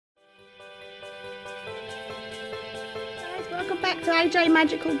welcome back to AJ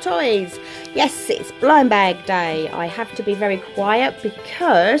Magical Toys. Yes, it's blind bag day. I have to be very quiet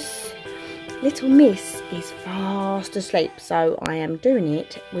because little Miss is fast asleep, so I am doing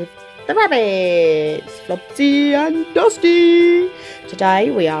it with the rabbits, Flopsy and Dusty. Today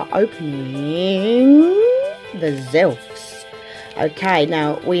we are opening the Zelfs. Okay,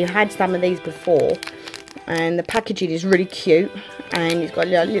 now we've had some of these before and the packaging is really cute and it's got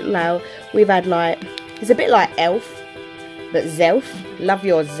a little we've had like, it's a bit like Elf, but Zelf. Love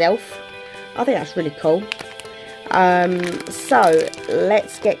your Zelf. I think that's really cool. So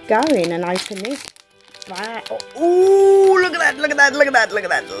let's get going and open this. Oh, look at that, look at that, look at that, look at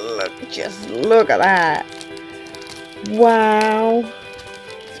that. Look, just look at that. Wow.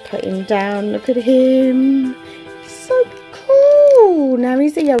 Let's put him down. Look at him. So cool. Now,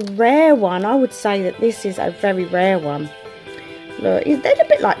 is he a rare one? I would say that this is a very rare one. Look, they're a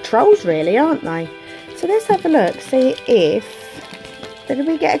bit like trolls really, aren't they? So let's have a look, see if, did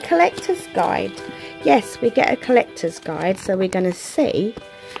we get a collector's guide? Yes, we get a collector's guide, so we're going to see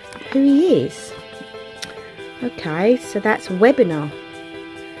who he is. Okay, so that's webinar.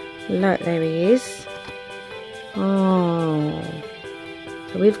 Look, there he is. Oh,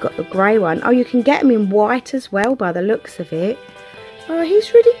 so we've got the grey one. Oh, you can get him in white as well by the looks of it. Oh,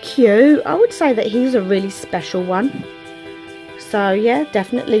 he's really cute. I would say that he's a really special one. So yeah,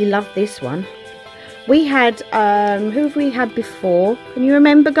 definitely love this one. We had, who have we had before? Can you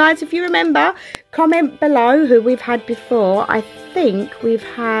remember, guys? If you remember, comment below who we've had before. I think we've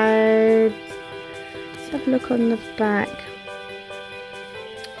had, let's have a look on the back.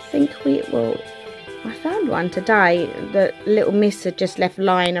 I think I found one today that little Miss had just left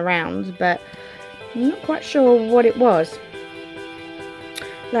lying around, but I'm not quite sure what it was.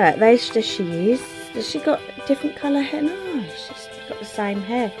 Look, there she is. Has she got different colour hair? No, she's just got the same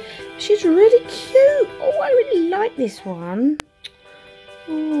hair. She's really cute. Oh, I really like this one.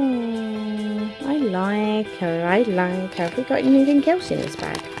 Oh, I like her. I like her. Have we got anything else in this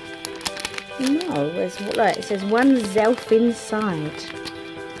bag? No. Look, it says one Zelf inside.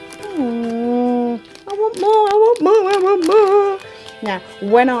 Oh, I want more. I want more. I want more.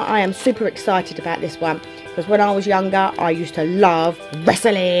 Now, I am super excited about this one because when I was younger, I used to love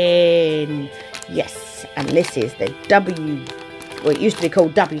wrestling. Yes, and this is the well, it used to be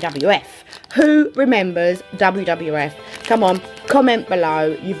called WWF. Who remembers WWF? Come on, comment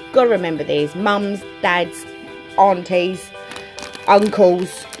below. You've got to remember these. Mums, dads, aunties,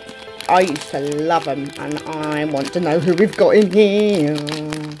 uncles. I used to love them, and I want to know who we've got in here.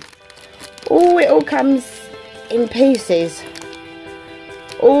 Oh, it all comes in pieces.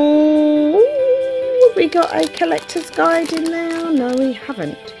 Oh, have we got a collector's guide in there? No, we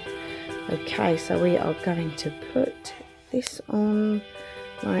haven't. Okay, so we are going to put this on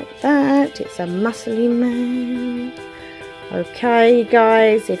like that. It's a muscly man. Okay,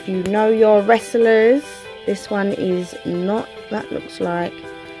 guys, if you know your wrestlers, this one is not. That looks like,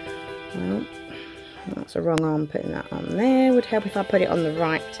 well, that's a wrong arm. Putting that on there would help if I put it on the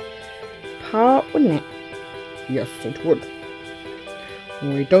right part, wouldn't it? Yes, it would.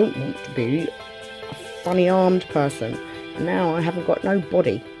 I don't want to be a funny armed person. And now I haven't got no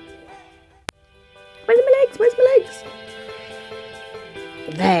body. Where's my legs? Where's my legs?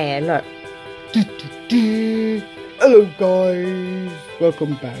 There, look. Hello, guys.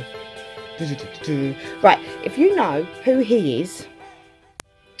 Welcome back. Right, if you know who he is,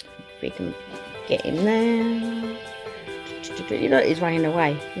 we can get him there. You know he's running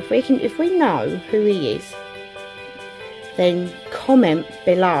away. If we know who he is, then comment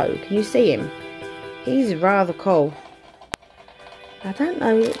below. Can you see him? He's rather cool. I don't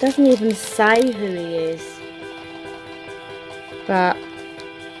know, it doesn't even say who he is, but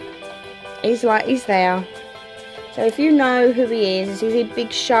he's there. So if you know who he is he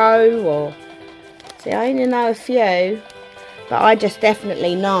Big Show or, see, I only know a few, but I just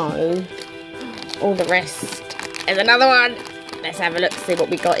definitely know all the rest. There's another one. Let's have a look, see what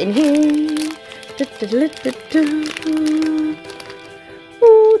we got in here.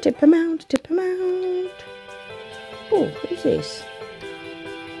 Oh, tip him out, tip him out. Oh, what is this?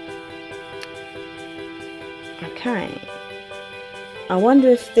 Okay, I wonder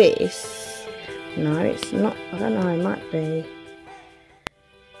if this, no, it's not, I don't know, it might be.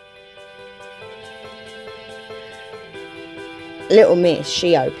 Little Miss,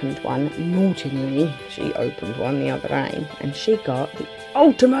 she opened one, naughtyly, she opened one the other day, and she got the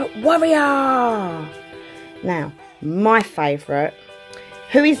Ultimate Warrior. Now, my favourite.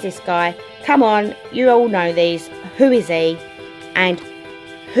 Who is this guy? Come on, you all know these. Who is he? And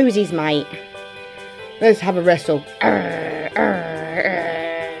who's his mate? Let's have a wrestle.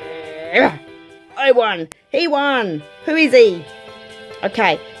 I I won. He won. Who is he?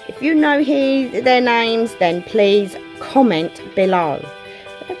 Okay, if you know their names, then please comment below.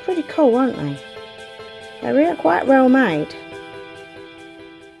 They're pretty cool, aren't they? They're really quite well made.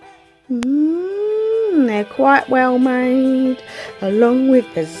 They're quite well made, along with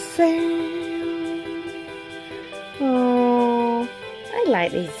the zelf. Oh, I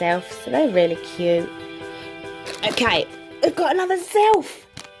like these zelfs. They're really cute. Okay, we've got another zelf.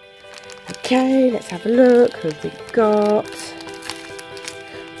 Okay, let's have a look. Who've we got?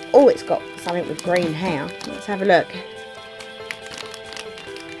 Oh, it's got something with green hair. Let's have a look.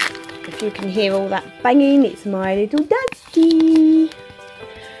 If you can hear all that banging, it's my little Dusty.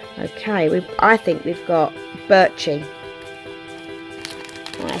 Okay, I think we've got Birchie.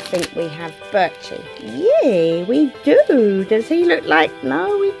 I think we have Birchie. Yeah, we do. Does he look like...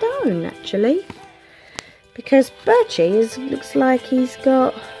 No, we don't, actually. Because Birchie looks like he's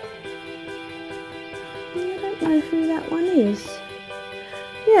got... I don't know who that one is.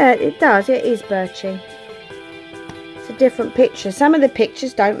 Yeah, it does. It is Birchie. It's a different picture. Some of the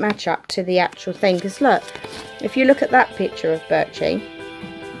pictures don't match up to the actual thing. Because look, if you look at that picture of Birchie,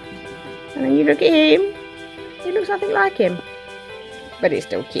 and then you look at him, he looks nothing like him. But it's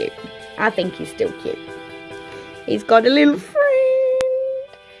still cute. I think he's still cute. He's got a little friend.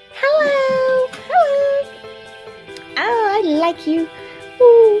 Hello. Hello. Oh, I like you.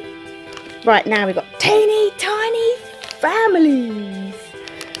 Ooh. Right, now we've got teeny tiny families.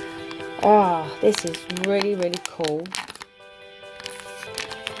 Oh, this is really, really cool.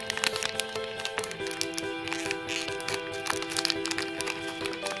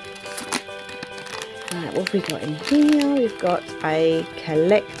 Right, what have we got in here? We've got a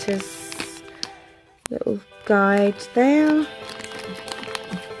collector's little guide there.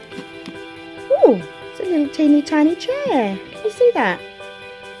 Oh, it's a little teeny tiny chair. Can you see that?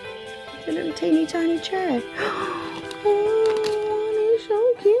 It's a little teeny tiny chair. Oh, it's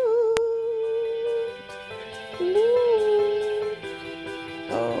so cute. Look.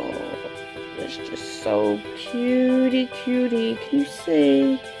 Oh, it's just so cutie. Can you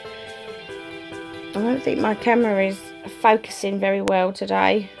see? I don't think my camera is focusing very well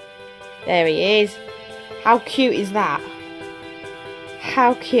today. There he is. How cute is that?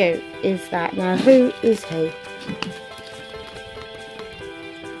 How cute is that? Now, who is he?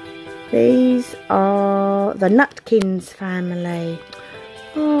 These are the Nutkins family.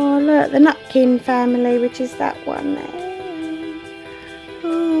 Oh, look, the Nutkin family, which is that one there.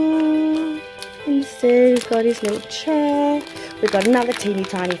 Oh, you see, we've got his little chair. We've got another teeny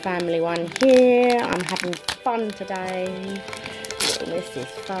tiny family one here. I'm having fun today. Little Miss is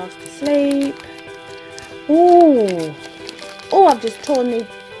fast asleep. Oh, I've just torn the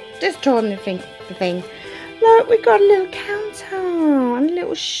thing. Look, we've got a little counter and a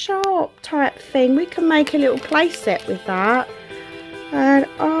little shop type thing. We can make a little play set with that. And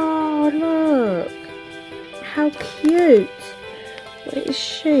oh, look, how cute. What is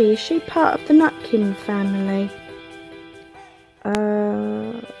she? Is she part of the Nutkin family?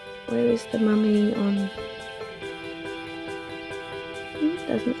 Where is the mummy on?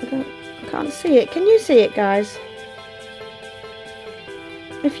 I can't see it. Can you see it, guys?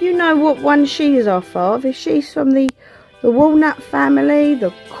 If you know what one she's off of, if she's from the walnut family,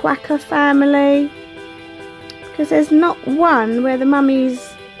 the quacker family, because there's not one where the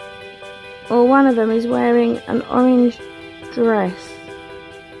mummy's, or one of them is wearing an orange dress.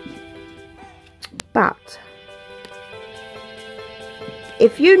 But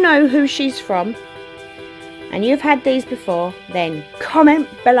if you know who she's from and you've had these before, then comment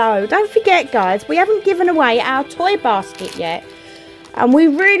below. Don't forget, guys, we haven't given away our toy basket yet, and we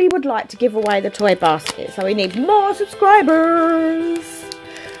really would like to give away the toy basket, so we need more subscribers.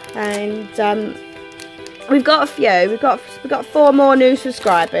 And we've got a few. We've got 4 more new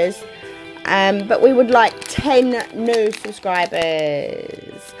subscribers, but we would like 10 new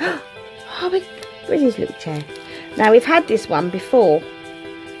subscribers. Oh, where's his little chair? Now, we've had this one before.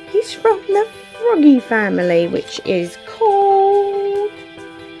 He's from the Froggy family, which is called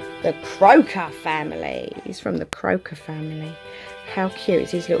the Croaker family. He's from the Croaker family. How cute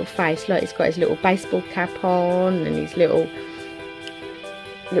is his little face? Look, he's got his little baseball cap on and his little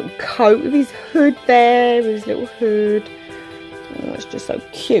coat with his hood there, with his little hood. Oh, it's just so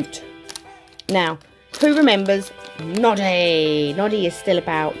cute. Now, who remembers Noddy? Noddy is still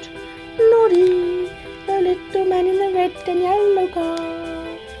about. Noddy, the little man in the red and yellow car.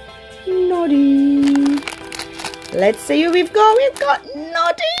 Noddy. Let's see who we've got. We've got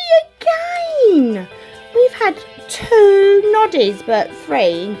Noddy again. We've had 2 Noddies, but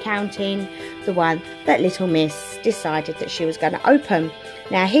 3 in counting the one that Little Miss decided that she was going to open.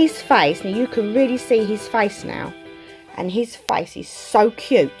 Now his face, now you can really see his face now. And his face is so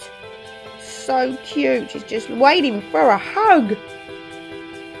cute. So cute. He's just waiting for a hug.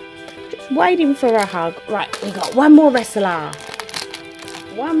 Just waiting for a hug. Right, we've got one more wrestler.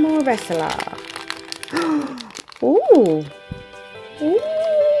 One more wrestler. Ooh. Ooh.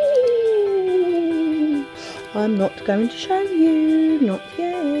 I'm not going to show you. Not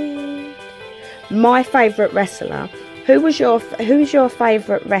yet. My favourite wrestler. Who's your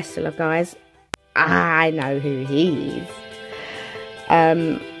favourite wrestler, guys? I know who he is.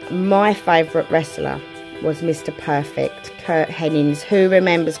 My favourite wrestler was Mr. Perfect, Kurt Hennings. Who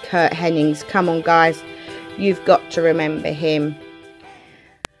remembers Kurt Hennings? Come on, guys. You've got to remember him.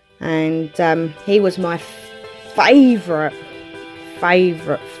 And he was my favourite.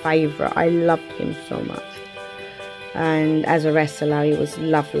 I loved him so much. And as a wrestler, he was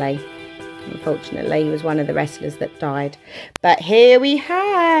lovely. Unfortunately, he was one of the wrestlers that died. But here we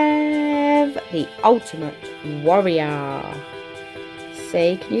have the Ultimate Warrior.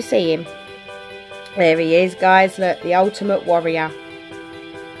 See, can you see him? There he is, guys. Look, the Ultimate Warrior.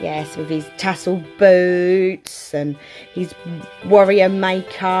 Yes, with his tassel boots and his warrior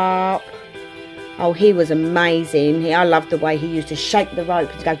makeup. Oh, he was amazing. I loved the way he used to shake the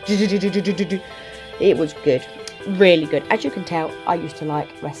rope and go. It was good. Really good. As you can tell, I used to like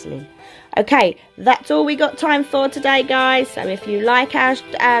wrestling. Okay, that's all we got time for today, guys. So if you like our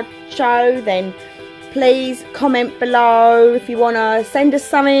show, then please comment below. If you want to send us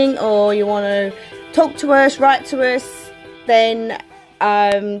something or you want to talk to us, write to us, then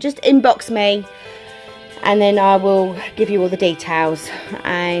just inbox me and then I will give you all the details.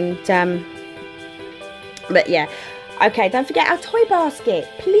 And but yeah, okay, don't forget our toy basket,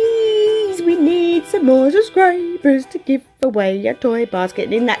 please. We need some more subscribers to give away a toy basket.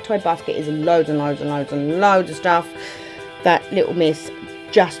 And in that toy basket is loads and loads and loads and loads of stuff that little miss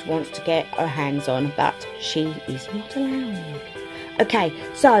just wants to get her hands on, but she is not allowed. Okay,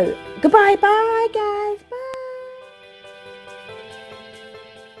 so goodbye, bye guys.